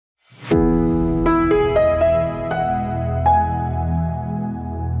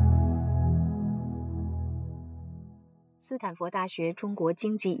斯坦福大学中国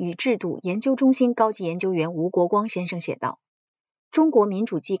经济与制度研究中心高级研究员吴国光先生写道，中国民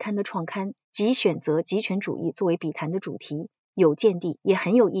主季刊的创刊即选择极权主义作为笔谈的主题，有见地也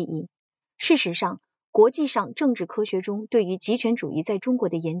很有意义。事实上，国际上政治科学中对于极权主义在中国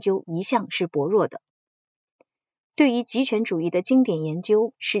的研究一向是薄弱的。对于极权主义的经典研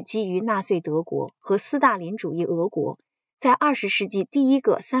究是基于纳粹德国和斯大林主义俄国在20世纪第一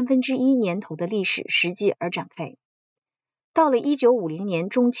个1/3年头的历史实际而展开。到了1950年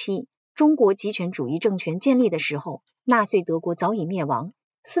中期，中国极权主义政权建立的时候，纳粹德国早已灭亡，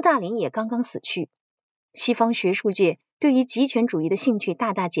斯大林也刚刚死去，西方学术界对于极权主义的兴趣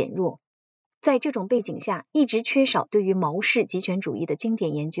大大减弱。在这种背景下，一直缺少对于毛式极权主义的经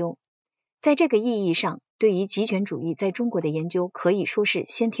典研究。在这个意义上，对于极权主义在中国的研究可以说是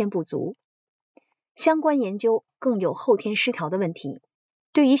先天不足。相关研究更有后天失调的问题。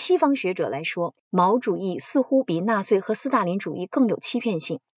对于西方学者来说，毛主义似乎比纳粹和斯大林主义更有欺骗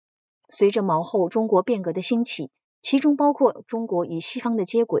性。随着毛后中国变革的兴起，其中包括中国与西方的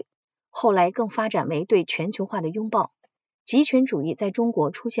接轨，后来更发展为对全球化的拥抱，极权主义在中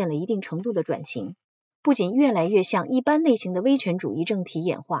国出现了一定程度的转型，不仅越来越向一般类型的威权主义政体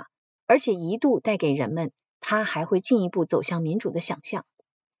演化，而且一度带给人们它还会进一步走向民主的想象。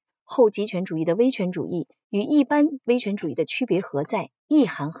后极权主义的威权主义与一般威权主义的区别何在，意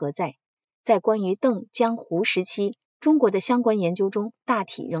涵何在，在关于邓、江、胡时期中国的相关研究中大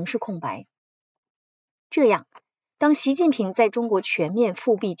体仍是空白。这样，当习近平在中国全面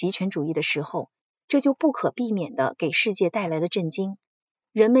复辟极权主义的时候，这就不可避免地给世界带来了震惊。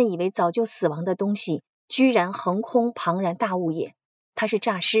人们以为早就死亡的东西居然横空庞然大物也，它是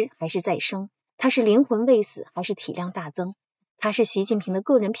诈尸还是再生？它是灵魂未死还是体量大增？它是习近平的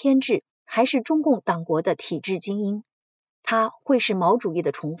个人偏执还是中共党国的体制精英？它会是毛主义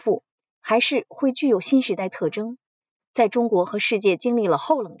的重复，还是会具有新时代特征？在中国和世界经历了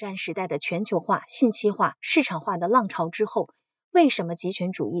后冷战时代的全球化、信息化、市场化的浪潮之后，为什么极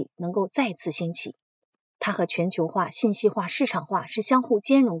权主义能够再次兴起？它和全球化、信息化、市场化是相互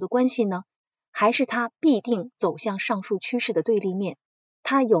兼容的关系呢？还是它必定走向上述趋势的对立面？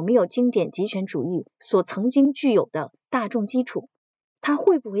它有没有经典极权主义所曾经具有的大众基础？它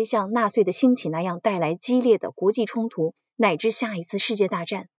会不会像纳粹的兴起那样带来激烈的国际冲突，乃至下一次世界大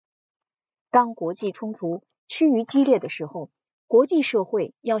战？当国际冲突趋于激烈的时候，国际社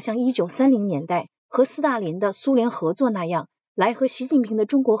会要像1930年代和斯大林的苏联合作那样来和习近平的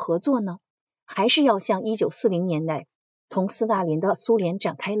中国合作呢？还是要像1940年代同斯大林的苏联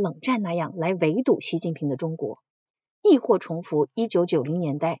展开冷战那样来围堵习近平的中国？亦或重复1990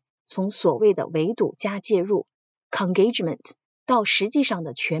年代从所谓的围堵加介入 （Congagement） 到实际上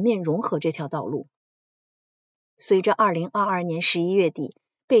的全面融合这条道路？随着2022年11月底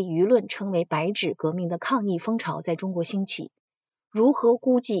被舆论称为白纸革命的抗议风潮在中国兴起，如何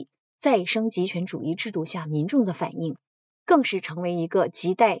估计再生极权主义制度下民众的反应，更是成为一个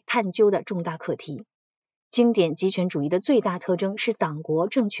亟待探究的重大课题。经典极权主义的最大特征是党国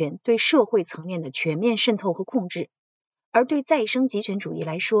政权对社会层面的全面渗透和控制，而对再生极权主义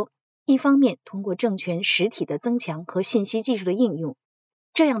来说，一方面通过政权实体的增强和信息技术的应用，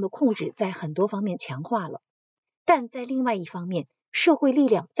这样的控制在很多方面强化了，但在另外一方面，社会力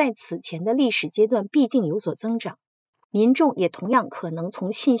量在此前的历史阶段毕竟有所增长，民众也同样可能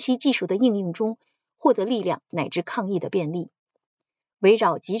从信息技术的应用中获得力量乃至抗议的便利。围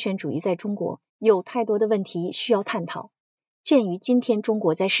绕极权主义在中国，有太多的问题需要探讨。鉴于今天中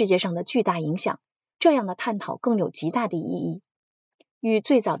国在世界上的巨大影响，这样的探讨更有极大的意义。与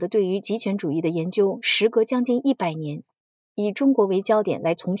最早的对于极权主义的研究时隔将近100年，以中国为焦点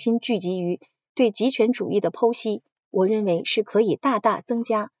来重新聚集于对极权主义的剖析，我认为是可以大大增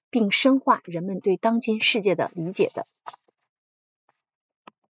加并深化人们对当今世界的理解的。